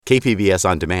KPBS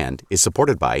On Demand is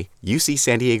supported by UC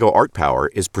San Diego Art Power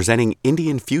is presenting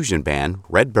Indian fusion band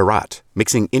Red Bharat,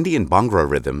 mixing Indian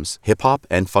Bhangra rhythms, hip-hop,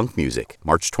 and funk music,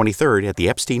 March 23rd at the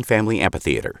Epstein Family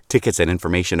Amphitheater. Tickets and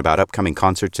information about upcoming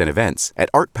concerts and events at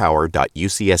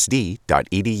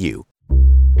artpower.ucsd.edu.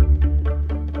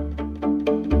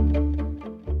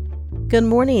 Good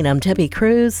morning, I'm Debbie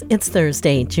Cruz. It's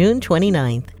Thursday, June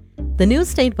 29th. The new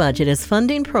state budget is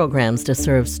funding programs to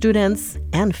serve students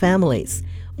and families.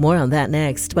 More on that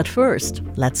next, but first,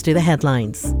 let's do the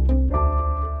headlines.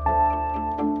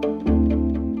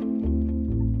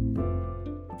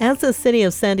 As the city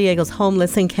of San Diego's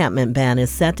homeless encampment ban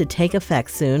is set to take effect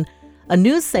soon, a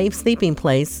new safe sleeping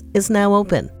place is now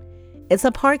open. It's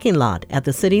a parking lot at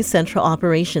the city's central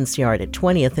operations yard at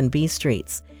 20th and B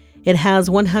Streets. It has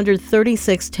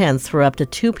 136 tents for up to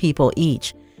 2 people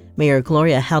each. Mayor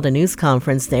Gloria held a news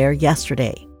conference there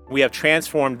yesterday. We have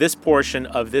transformed this portion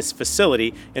of this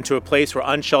facility into a place where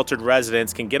unsheltered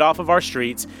residents can get off of our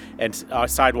streets and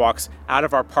sidewalks, out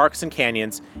of our parks and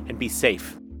canyons, and be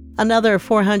safe. Another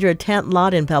 400-tent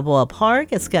lot in Balboa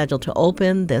Park is scheduled to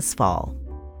open this fall.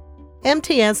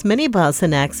 MTS minibus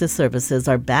and access services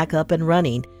are back up and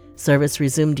running. Service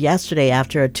resumed yesterday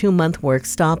after a 2-month work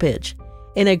stoppage.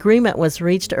 An agreement was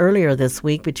reached earlier this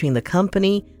week between the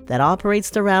company that operates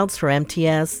the routes for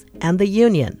MTS and the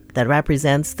union that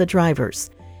represents the drivers.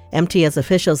 MTS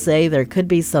officials say there could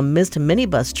be some missed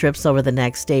minibus trips over the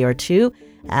next day or two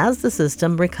as the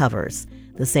system recovers.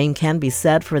 The same can be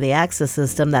said for the access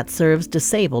system that serves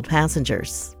disabled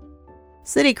passengers.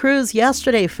 City crews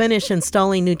yesterday finished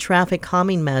installing new traffic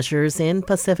calming measures in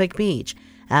Pacific Beach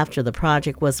after the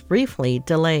project was briefly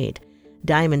delayed.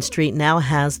 Diamond Street now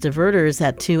has diverters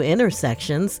at 2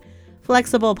 intersections.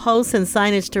 Flexible posts and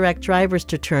signage direct drivers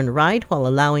to turn right while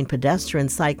allowing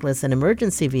pedestrians, cyclists, and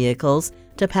emergency vehicles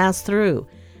to pass through.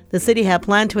 The city had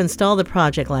planned to install the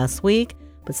project last week,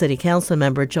 but City Council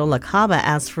member Joe LaCava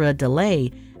asked for a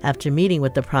delay after meeting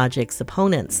with the project's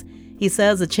opponents. He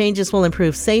says the changes will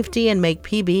improve safety and make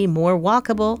PB more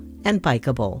walkable and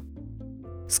bikeable.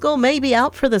 School may be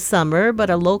out for the summer, but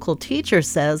a local teacher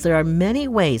says there are many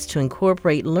ways to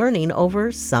incorporate learning over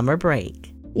summer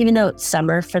break. Even though it's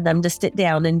summer, for them to sit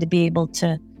down and to be able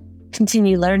to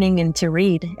continue learning and to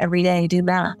read every day, do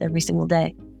math every single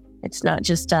day. It's not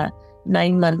just a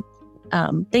 9-month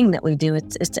thing that we do,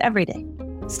 it's every day.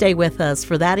 Stay with us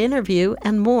for that interview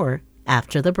and more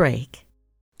after the break.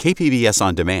 KPBS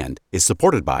On Demand is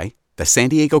supported by the San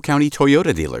Diego County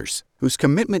Toyota dealers, whose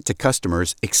commitment to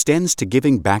customers extends to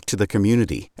giving back to the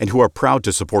community and who are proud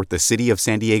to support the City of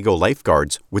San Diego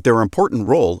lifeguards with their important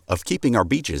role of keeping our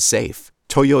beaches safe.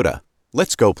 Toyota,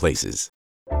 let's go places.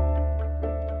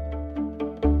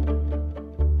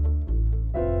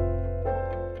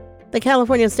 The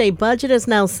California state budget is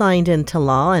now signed into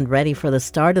law and ready for the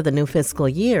start of the new fiscal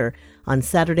year on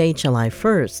Saturday, July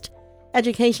 1st.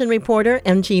 Education reporter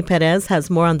MG Perez has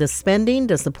more on the spending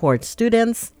to support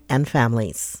students and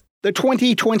families. The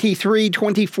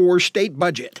 2023-24 state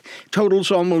budget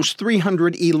totals almost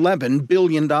 $311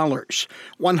 billion.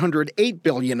 $108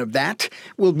 billion of that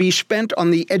will be spent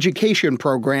on the education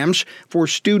programs for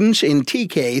students in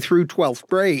TK through 12th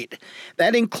grade.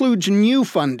 That includes new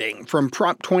funding from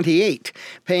Prop 28,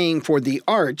 paying for the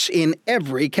arts in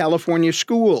every California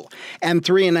school. And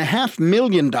 $3.5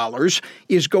 million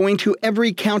is going to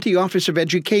every county office of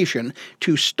education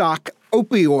to stock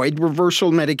opioid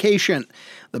reversal medication.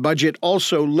 The budget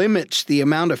also limits the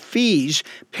amount of fees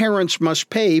parents must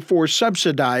pay for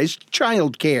subsidized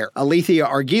child care. Alethea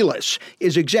Arguilas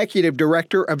is executive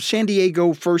director of San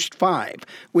Diego First 5,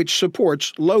 which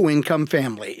supports low-income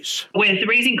families. With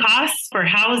raising costs for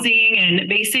housing and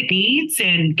basic needs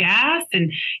and gas and,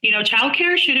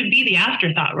 childcare shouldn't be the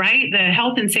afterthought, right? The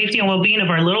health and safety and well-being of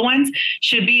our little ones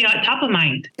should be top of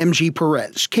mind. MG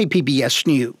Perez, KPBS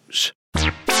News.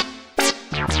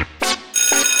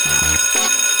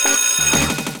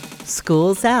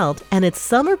 School's out, and it's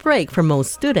summer break for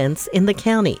most students in the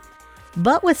county.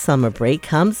 But with summer break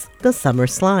comes the summer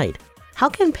slide. How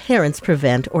can parents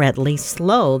prevent or at least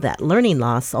slow that learning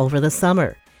loss over the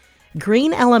summer?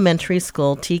 Green Elementary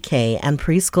School TK and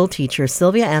preschool teacher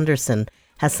Sylvia Anderson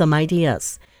has some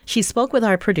ideas. She spoke with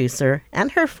our producer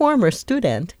and her former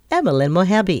student, Evelyn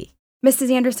Mohebi.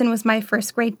 Mrs. Anderson was my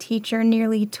first grade teacher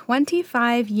nearly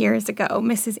 25 years ago.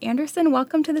 Mrs. Anderson,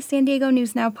 welcome to the San Diego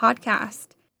News Now podcast.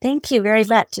 Thank you very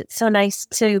much. It's so nice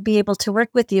to be able to work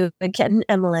with you again,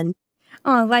 Emmeline.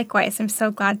 Oh, likewise. I'm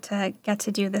so glad to get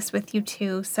to do this with you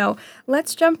too. So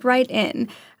let's jump right in.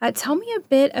 Tell me a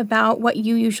bit about what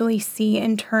you usually see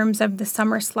in terms of the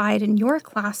summer slide in your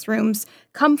classrooms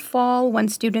come fall when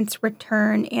students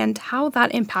return and how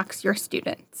that impacts your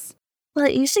students. Well,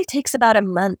 it usually takes about a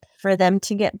month for them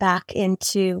to get back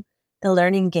into the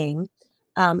learning game.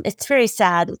 It's very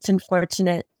sad. It's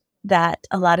unfortunate that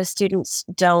a lot of students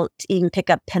don't even pick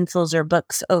up pencils or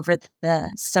books over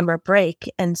the summer break.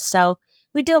 And so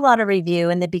we do a lot of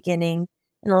review in the beginning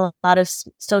and a lot of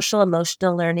social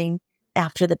emotional learning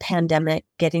after the pandemic,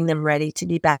 getting them ready to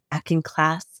be back in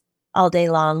class all day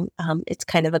long. It's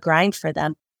kind of a grind for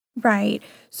them. Right.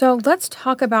 So let's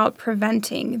talk about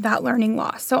preventing that learning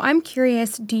loss. So I'm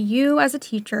curious, do you as a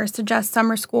teacher suggest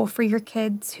summer school for your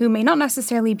kids who may not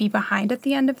necessarily be behind at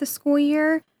the end of the school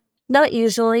year? Not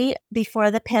usually.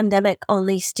 Before the pandemic,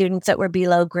 only students that were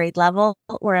below grade level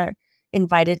were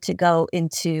invited to go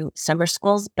into summer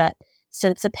schools. But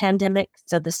since the pandemic,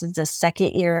 so this is the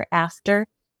second year after,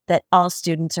 that all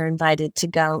students are invited to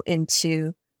go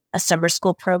into a summer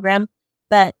school program.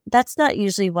 But that's not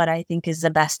usually what I think is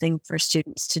the best thing for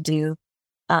students to do.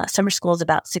 Summer school is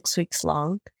about 6 weeks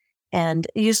long, and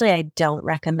usually I don't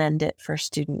recommend it for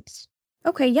students.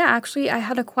 Okay, yeah, actually, I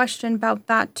had a question about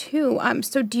that too.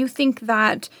 So do you think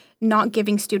that not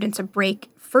giving students a break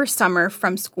for summer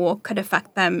from school could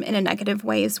affect them in a negative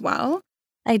way as well?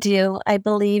 I do. I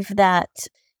believe that,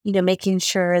 making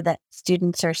sure that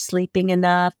students are sleeping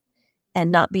enough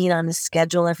and not being on a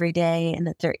schedule every day and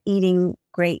that they're eating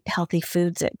great healthy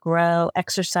foods that grow,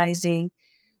 exercising,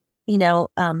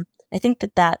 I think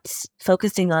that that's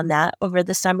focusing on that over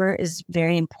the summer is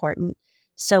very important.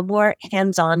 So more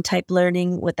hands-on type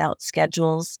learning without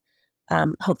schedules.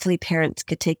 Hopefully parents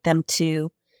could take them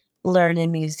to learn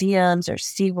in museums or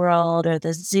SeaWorld or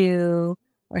the zoo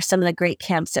or some of the great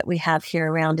camps that we have here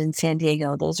around in San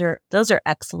Diego. Those are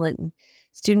excellent. And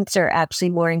students are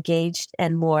actually more engaged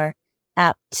and more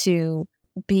apt to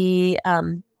be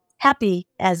happy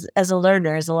as a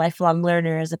learner, as a lifelong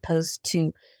learner, as opposed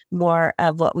to more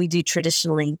of what we do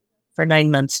traditionally for 9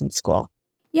 months in school.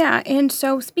 Yeah, and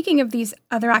so speaking of these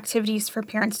other activities for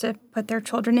parents to put their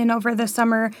children in over the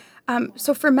summer,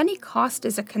 so for many, cost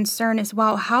is a concern as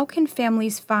well. How can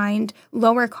families find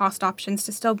lower cost options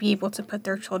to still be able to put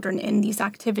their children in these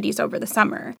activities over the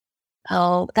summer?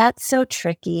 Oh, that's so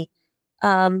tricky.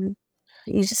 You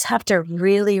just have to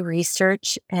really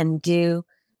research and do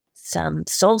some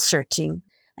soul searching.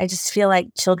 I just feel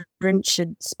like children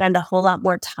should spend a whole lot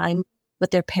more time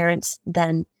with their parents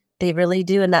than they really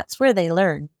do. And that's where they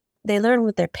learn. They learn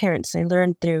with their parents. They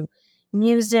learn through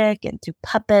music and through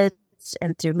puppets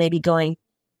and through maybe going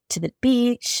to the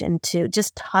beach and to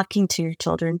just talking to your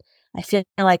children. I feel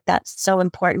like that's so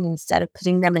important instead of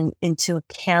putting them into a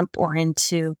camp or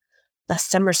into a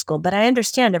summer school. But I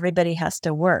understand everybody has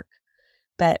to work.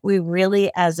 But we really,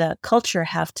 as a culture,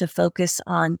 have to focus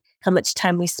on how much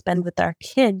time we spend with our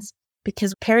kids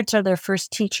because parents are their first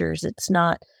teachers. It's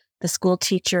not the school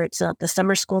teacher. It's not the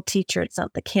summer school teacher. It's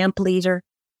not the camp leader.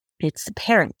 It's the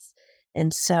parents.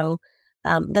 And so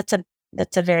that's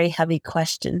a very heavy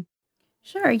question.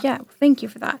 Sure, yeah. Thank you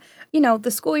for that.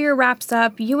 The school year wraps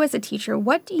up. You as a teacher,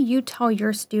 what do you tell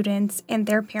your students and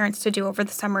their parents to do over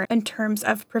the summer in terms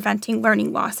of preventing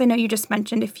learning loss? I know you just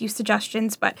mentioned a few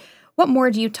suggestions, but what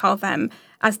more do you tell them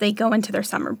as they go into their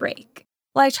summer break?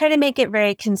 Well, I try to make it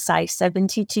very concise. I've been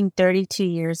teaching 32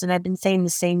 years and I've been saying the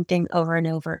same thing over and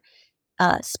over.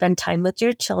 Spend time with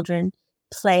your children,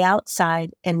 play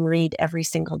outside, and read every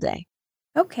single day.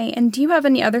 Okay, and do you have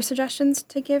any other suggestions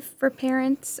to give for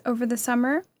parents over the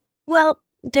summer? Well,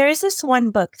 there is this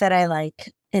one book that I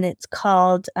like, and it's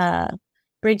called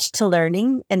Bridge to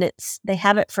Learning, and they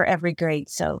have it for every grade.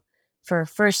 So for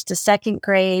first to second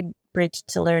grade, Bridge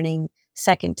to Learning,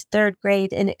 second to third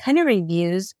grade, and it kind of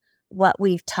reviews what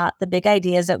we've taught, the big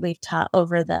ideas that we've taught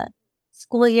over the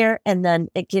school year, and then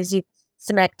it gives you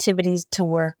some activities to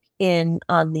work in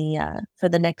on the for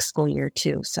the next school year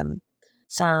too.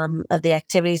 Some of the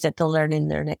activities that they'll learn in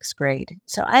their next grade.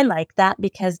 So I like that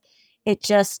because it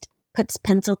just puts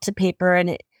pencil to paper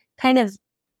and it kind of,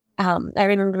 I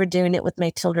remember doing it with my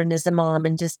children as a mom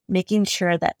and just making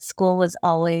sure that school was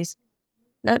always,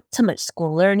 not so much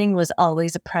school, learning was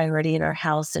always a priority in our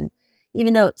house. And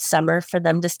even though it's summer, for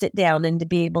them to sit down and to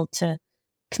be able to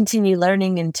continue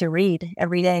learning and to read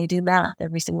every day, do math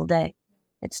every single day.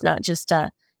 It's not just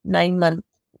a 9-month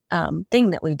thing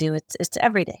that we do. It's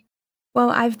every day. Well,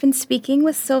 I've been speaking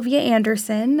with Sylvia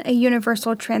Anderson, a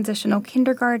universal transitional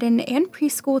kindergarten and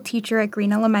preschool teacher at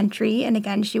Green Elementary. And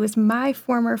again, she was my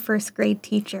former first grade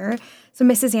teacher. So,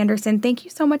 Mrs. Anderson, thank you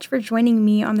so much for joining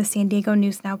me on the San Diego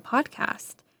News Now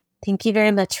podcast. Thank you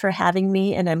very much for having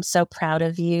me. And I'm so proud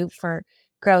of you for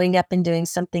growing up and doing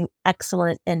something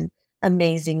excellent and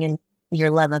amazing in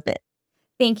your love of it.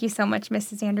 Thank you so much,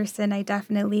 Mrs. Anderson. I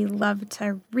definitely love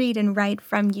to read and write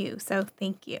from you. So,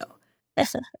 thank you.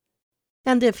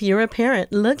 And if you're a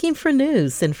parent looking for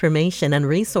news, information, and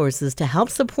resources to help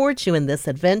support you in this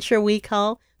adventure we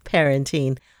call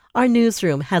parenting, our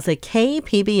newsroom has a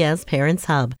KPBS Parents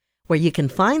Hub where you can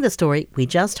find the story we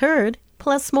just heard,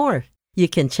 plus more. You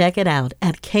can check it out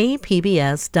at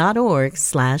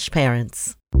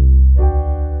kpbs.org/parents.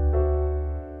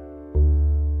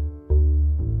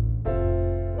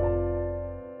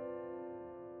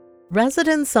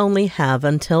 Residents only have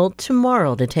until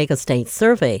tomorrow to take a state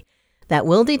survey that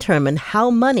will determine how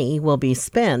money will be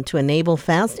spent to enable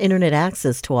fast internet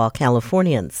access to all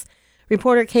Californians.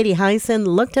 Reporter Katie Hyson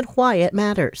looked at why it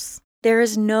matters. There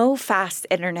is no fast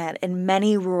internet in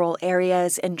many rural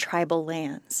areas and tribal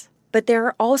lands. But there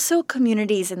are also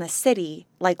communities in the city,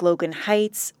 like Logan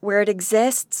Heights, where it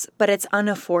exists, but it's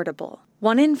unaffordable.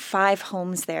 1 in 5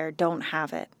 homes there don't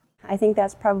have it. I think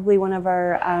that's probably one of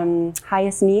our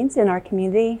highest needs in our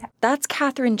community. That's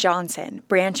Catherine Johnson,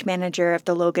 branch manager of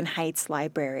the Logan Heights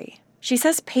Library. She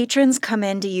says patrons come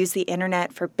in to use the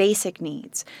internet for basic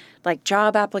needs, like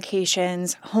job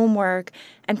applications, homework,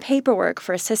 and paperwork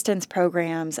for assistance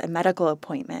programs and medical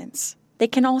appointments. They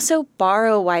can also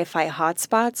borrow Wi-Fi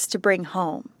hotspots to bring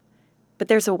home. But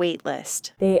there's a wait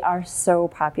list. They are so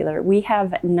popular. We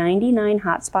have 99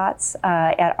 hotspots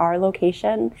at our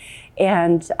location,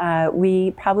 and we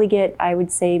probably get, I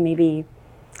would say, maybe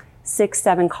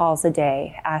 6-7 calls a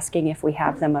day asking if we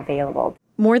have them available.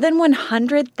 More than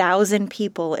 100,000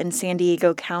 people in San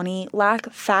Diego County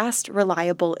lack fast,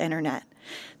 reliable internet.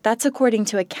 That's according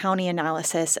to a county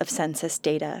analysis of census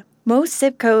data. Most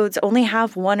zip codes only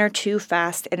have 1 or 2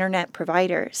 fast internet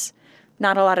providers.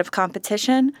 Not a lot of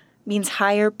competition means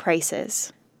higher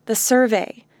prices. The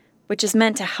survey, which is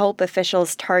meant to help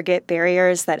officials target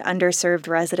barriers that underserved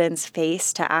residents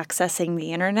face to accessing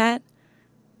the internet,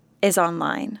 is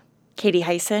online. Katie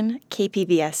Hyson,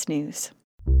 KPBS News.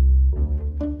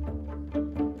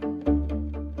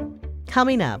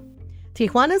 Coming up,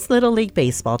 Tijuana's Little League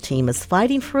baseball team is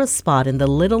fighting for a spot in the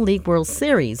Little League World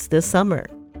Series this summer.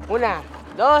 1, 2,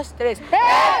 3.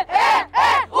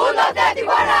 Uno de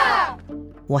Tijuana!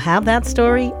 We'll have that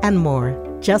story and more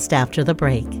just after the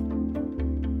break.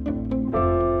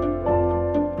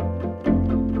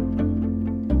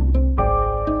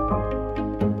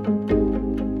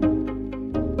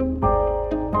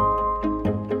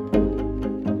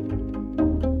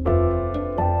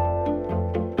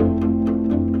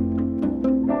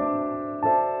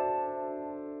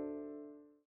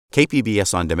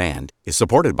 KPBS On Demand is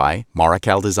supported by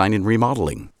Marroccal Design and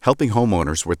Remodeling, helping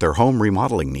homeowners with their home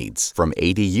remodeling needs. From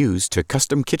ADUs to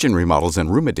custom kitchen remodels and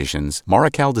room additions,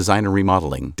 Marroccal Design and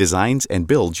Remodeling designs and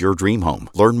builds your dream home.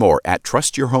 Learn more at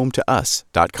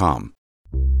trustyourhometous.com.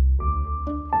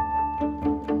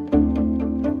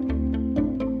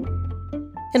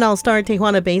 An all-star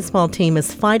Tijuana baseball team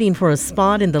is fighting for a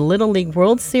spot in the Little League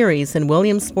World Series in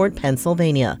Williamsport,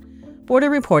 Pennsylvania.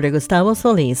 Border reporter Gustavo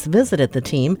Solis visited the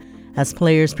team as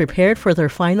players prepared for their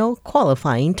final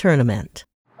qualifying tournament.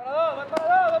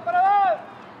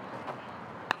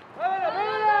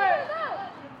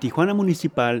 Tijuana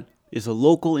Municipal is a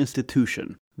local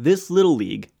institution. This Little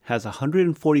League has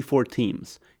 144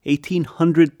 teams,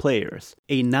 1,800 players,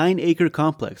 a 9-acre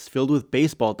complex filled with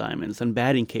baseball diamonds and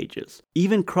batting cages,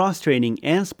 even cross-training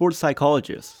and sports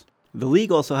psychologists. The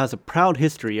league also has a proud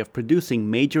history of producing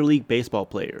Major League Baseball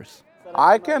players.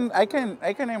 I can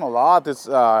name a lot. It's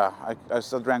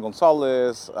Adrian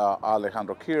Gonzalez,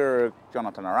 Alejandro Kirk,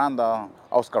 Jonathan Aranda,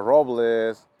 Oscar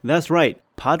Robles. That's right.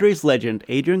 Padres legend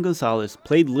Adrian Gonzalez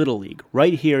played Little League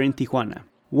right here in Tijuana.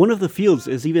 One of the fields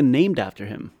is even named after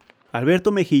him. Alberto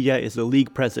Mejia is the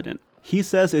league president. He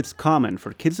says it's common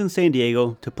for kids in San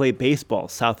Diego to play baseball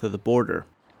south of the border.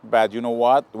 But you know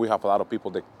what? We have a lot of people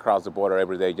that cross the border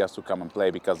every day just to come and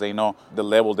play because they know the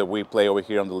level that we play over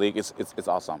here in the league is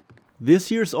awesome.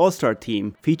 This year's All-Star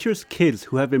team features kids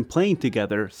who have been playing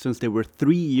together since they were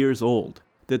 3 years old.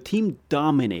 The team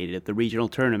dominated the regional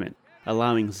tournament,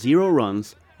 allowing 0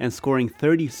 runs and scoring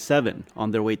 37 on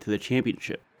their way to the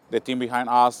championship. The team behind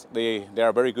us, they are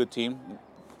a very good team.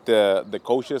 The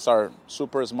coaches are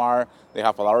super smart. They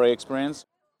have a lot of experience.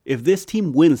 If this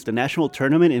team wins the national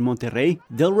tournament in Monterrey,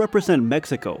 they'll represent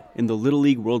Mexico in the Little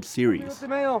League World Series.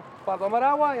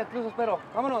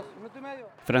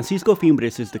 Francisco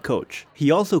Fimbres is the coach.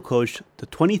 He also coached the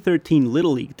 2013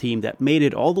 Little League team that made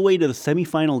it all the way to the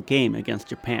semifinal game against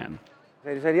Japan.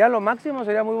 Sería lo máximo,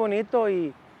 sería muy bonito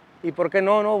y por qué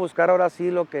no buscar ahora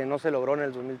sí lo que no se logró en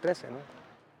el 2013, ¿no?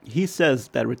 He says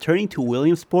that returning to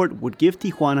Williamsport would give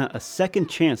Tijuana a second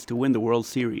chance to win the World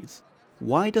Series.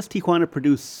 Why does Tijuana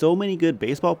produce so many good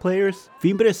baseball players?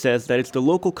 Fimbres says that it's the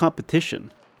local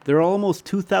competition. There are almost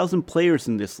 2,000 players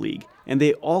in this league, and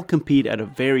they all compete at a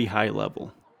very high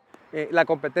level. La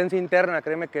competencia interna,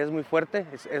 créeme que es muy fuerte,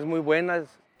 es muy buena.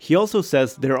 He also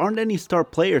says there aren't any star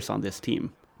players on this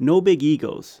team. No big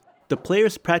egos. The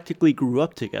players practically grew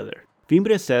up together.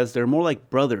 Fimbres says they're more like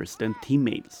brothers than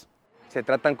teammates. Se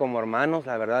tratan como hermanos,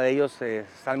 la verdad, ellos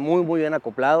están muy bien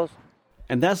acoplados.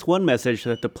 And that's one message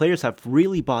that the players have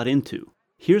really bought into.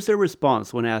 Here's their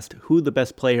response when asked who the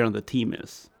best player on the team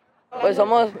is. Pues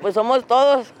somos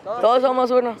todos somos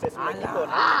uno.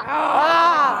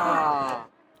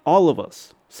 All of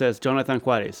us, says Jonathan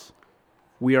Juarez.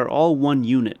 We are all one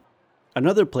unit.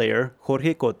 Another player,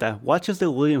 Jorge Cota, watches the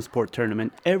Williamsport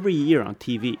tournament every year on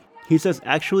TV. He says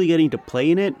actually getting to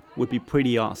play in it would be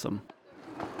pretty awesome.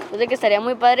 Pues de que estaría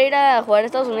muy padre ir a jugar a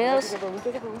Estados Unidos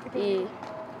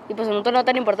y pues en un torneo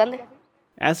tan importante.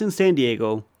 As in San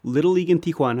Diego, Little League in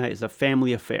Tijuana is a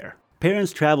family affair.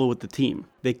 Parents travel with the team.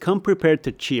 They come prepared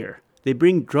to cheer. They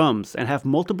bring drums and have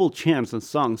multiple chants and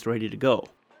songs ready to go.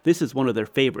 This is one of their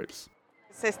favorites.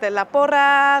 La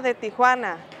porra de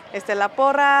Tijuana. La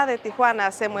porra de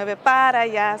Tijuana. Se mueve para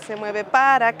allá, se mueve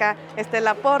para acá.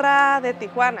 La porra de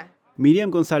Tijuana. Miriam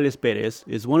Gonzalez Perez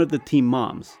is one of the team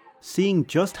moms. Seeing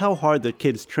just how hard the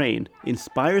kids train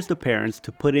inspires the parents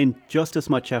to put in just as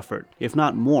much effort, if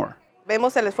not more.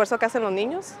 Vemos el esfuerzo que hacen los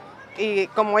niños y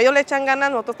como ellos le echan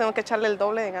ganas, nosotros tenemos que echarle el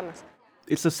doble de ganas.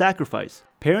 It's a sacrifice.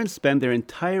 Parents spend their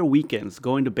entire weekends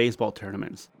going to baseball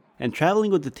tournaments, and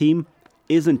traveling with the team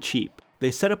isn't cheap. They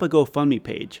set up a GoFundMe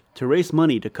page to raise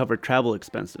money to cover travel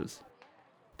expenses.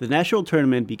 The national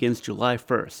tournament begins July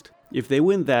 1st. If they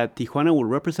win that, Tijuana will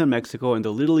represent Mexico in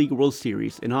the Little League World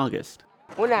Series in August.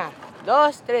 1, 2,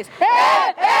 3.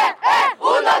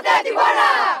 ¡Uno de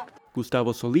Tijuana!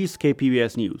 Gustavo Solis,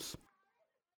 KPBS News.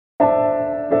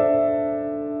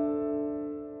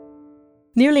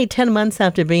 Nearly 10 months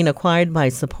after being acquired by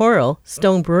Sapporo,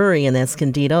 Stone Brewery in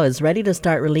Escondido is ready to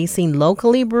start releasing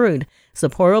locally brewed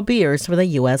Sapporo beers for the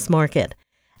U.S. market.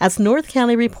 As North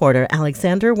Cali reporter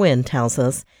Alexander Nguyen tells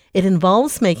us, it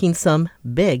involves making some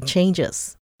big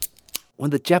changes. When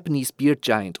the Japanese beer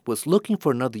giant was looking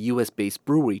for another U.S.-based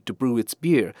brewery to brew its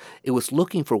beer, it was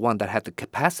looking for one that had the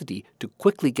capacity to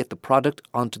quickly get the product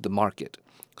onto the market.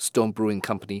 Stone Brewing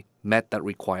Company met that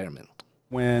requirement.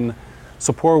 When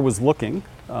Sapporo was looking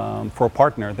for a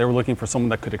partner, they were looking for someone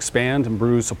that could expand and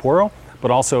brew Sapporo, but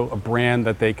also a brand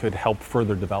that they could help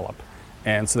further develop.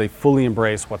 And so they fully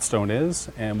embrace what Stone is,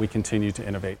 and we continue to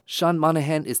innovate. Sean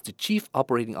Monahan is the Chief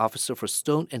Operating Officer for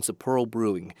Stone and Sapporo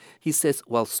Brewing. He says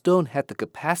while Stone had the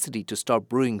capacity to start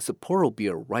brewing Sapporo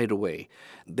beer right away,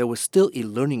 there was still a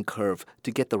learning curve to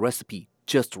get the recipe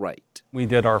just right. We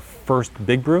did our first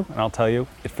big brew, and I'll tell you,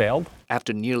 it failed.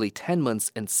 After nearly 10 months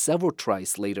and several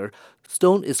tries later,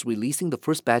 Stone is releasing the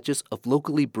first batches of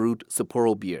locally brewed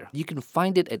Sapporo beer. You can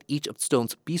find it at each of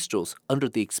Stone's bistros under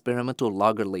the experimental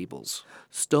lager labels.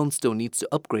 Stone still needs to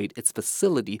upgrade its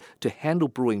facility to handle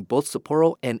brewing both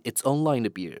Sapporo and its own line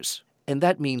of beers. And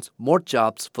that means more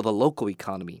jobs for the local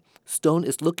economy. Stone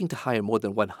is looking to hire more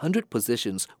than 100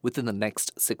 positions within the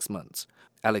next 6 months.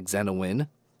 Alexander Nguyen,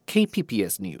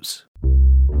 KPBS News.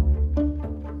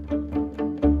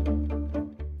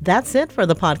 That's it for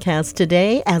the podcast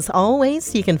today. As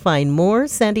always, you can find more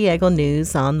San Diego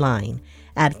news online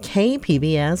at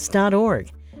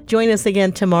kpbs.org. Join us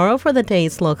again tomorrow for the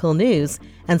day's local news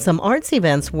and some arts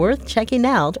events worth checking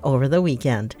out over the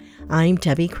weekend. I'm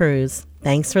Debbie Cruz.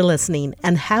 Thanks for listening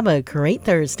and have a great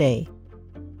Thursday.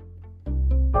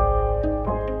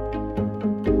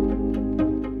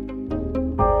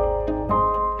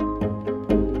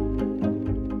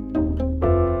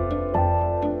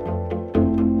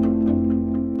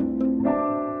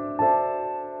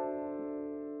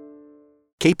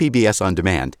 KPBS On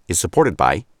Demand is supported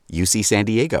by UC San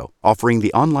Diego, offering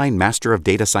the online Master of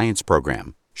Data Science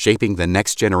program, shaping the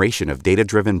next generation of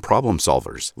data-driven problem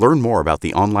solvers. Learn more about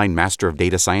the online Master of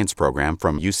Data Science program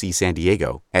from UC San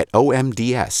Diego at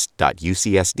omds.ucsd.edu.